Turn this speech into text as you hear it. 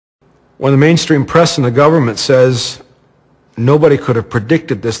When the mainstream press and the government says nobody could have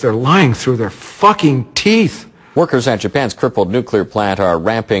predicted this, they're lying through their fucking teeth. Workers at Japan's crippled nuclear plant are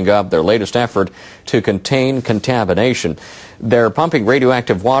ramping up their latest effort to contain contamination. They're pumping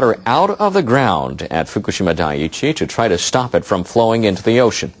radioactive water out of the ground at Fukushima Daiichi to try to stop it from flowing into the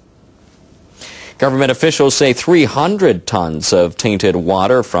ocean. Government officials say 300 tons of tainted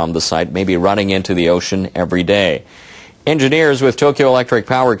water from the site may be running into the ocean every day. Engineers with Tokyo Electric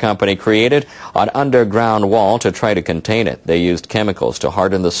Power Company created an underground wall to try to contain it. They used chemicals to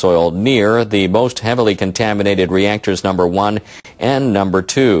harden the soil near the most heavily contaminated reactors number 1 and number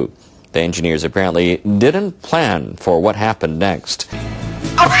 2. The engineers apparently didn't plan for what happened next.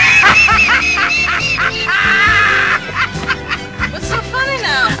 What's so funny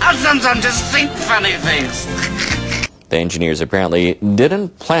now? I sometimes just think funny things. The engineers apparently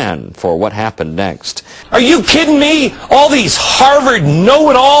didn't plan for what happened next. Are you kidding me? All these Harvard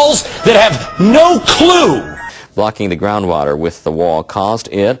know-it-alls that have no clue. Blocking the groundwater with the wall caused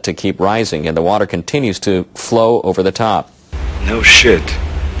it to keep rising, and the water continues to flow over the top. No shit.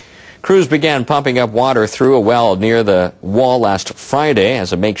 Crews began pumping up water through a well near the wall last Friday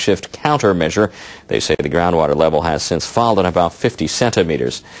as a makeshift countermeasure. They say the groundwater level has since fallen about 50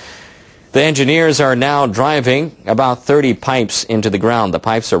 centimeters. The engineers are now driving about 30 pipes into the ground. The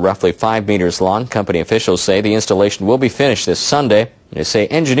pipes are roughly 5 meters long. Company officials say the installation will be finished this Sunday. They say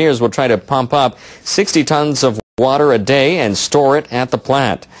engineers will try to pump up 60 tons of water a day and store it at the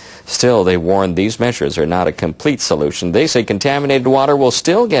plant. Still, they warn these measures are not a complete solution. They say contaminated water will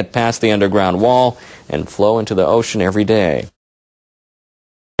still get past the underground wall and flow into the ocean every day.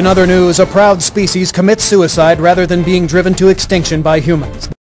 In other news, a proud species commits suicide rather than being driven to extinction by humans.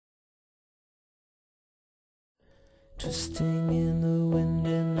 Twisting in the wind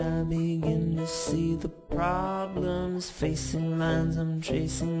and I begin to see the problems facing lines. I'm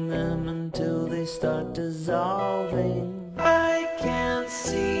tracing them until they start dissolving. I can't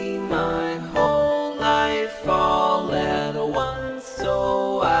see my whole life all at once,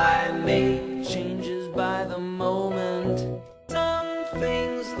 so I make changes by the moment. Some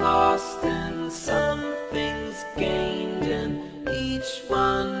things lost and some things gained, and each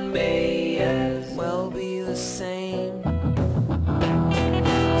one may as well be the same.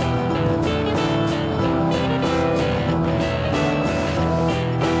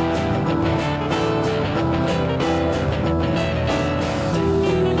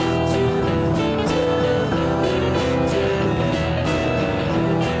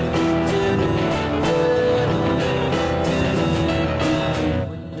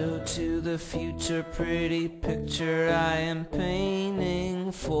 Future, pretty picture I am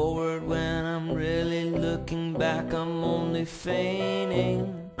painting. Forward when I'm really looking back, I'm only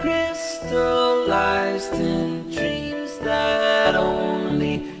feigning. Crystallized in dreams that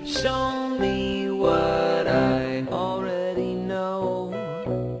only show me what I already know.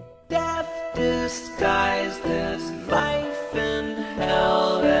 Death disguised as life and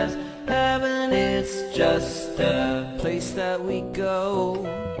hell as heaven, it's just a place that we go.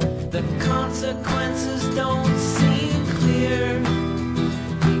 The consequences don't seem clear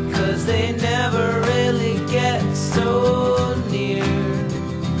because they never really get so near.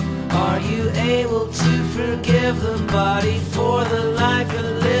 Are you able to forgive the body for the life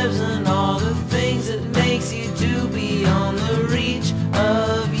it lives and all the things it makes you do beyond the reach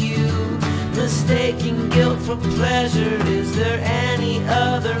of you? Mistaking guilt for pleasure, is there any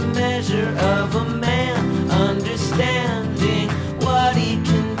other measure of a man understanding what he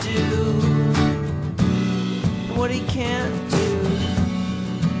can what he can't do,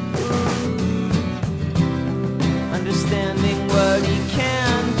 understanding what he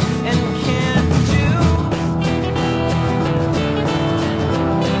can and can't do.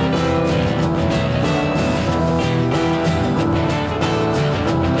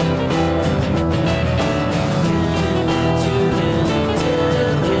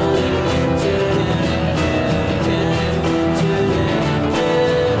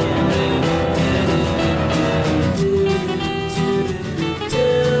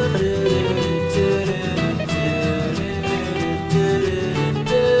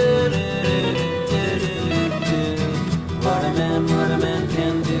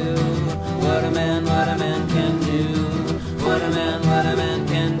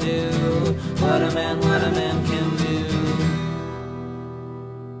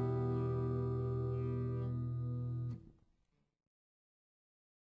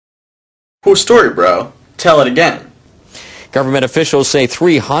 Cool story, bro. Tell it again. Government officials say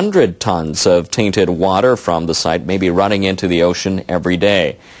 300 tons of tainted water from the site may be running into the ocean every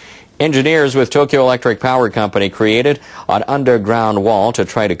day. Engineers with Tokyo Electric Power Company created an underground wall to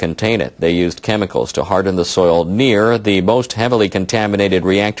try to contain it. They used chemicals to harden the soil near the most heavily contaminated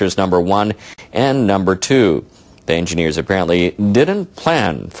reactors number 1 and number 2. The engineers apparently didn't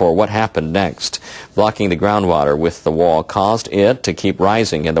plan for what happened next. Blocking the groundwater with the wall caused it to keep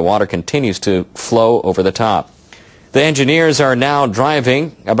rising, and the water continues to flow over the top. The engineers are now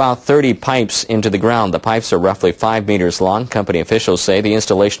driving about 30 pipes into the ground. The pipes are roughly 5 meters long. Company officials say the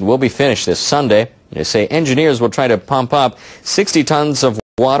installation will be finished this Sunday. They say engineers will try to pump up 60 tons of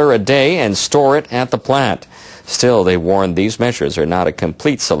water a day and store it at the plant. Still, they warn these measures are not a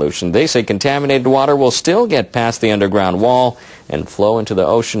complete solution. They say contaminated water will still get past the underground wall and flow into the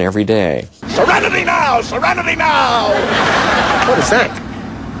ocean every day. Serenity now! Serenity now! What is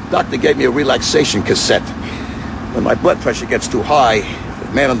that? Doctor gave me a relaxation cassette. When my blood pressure gets too high,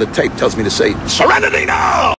 the man on the tape tells me to say, Serenity now!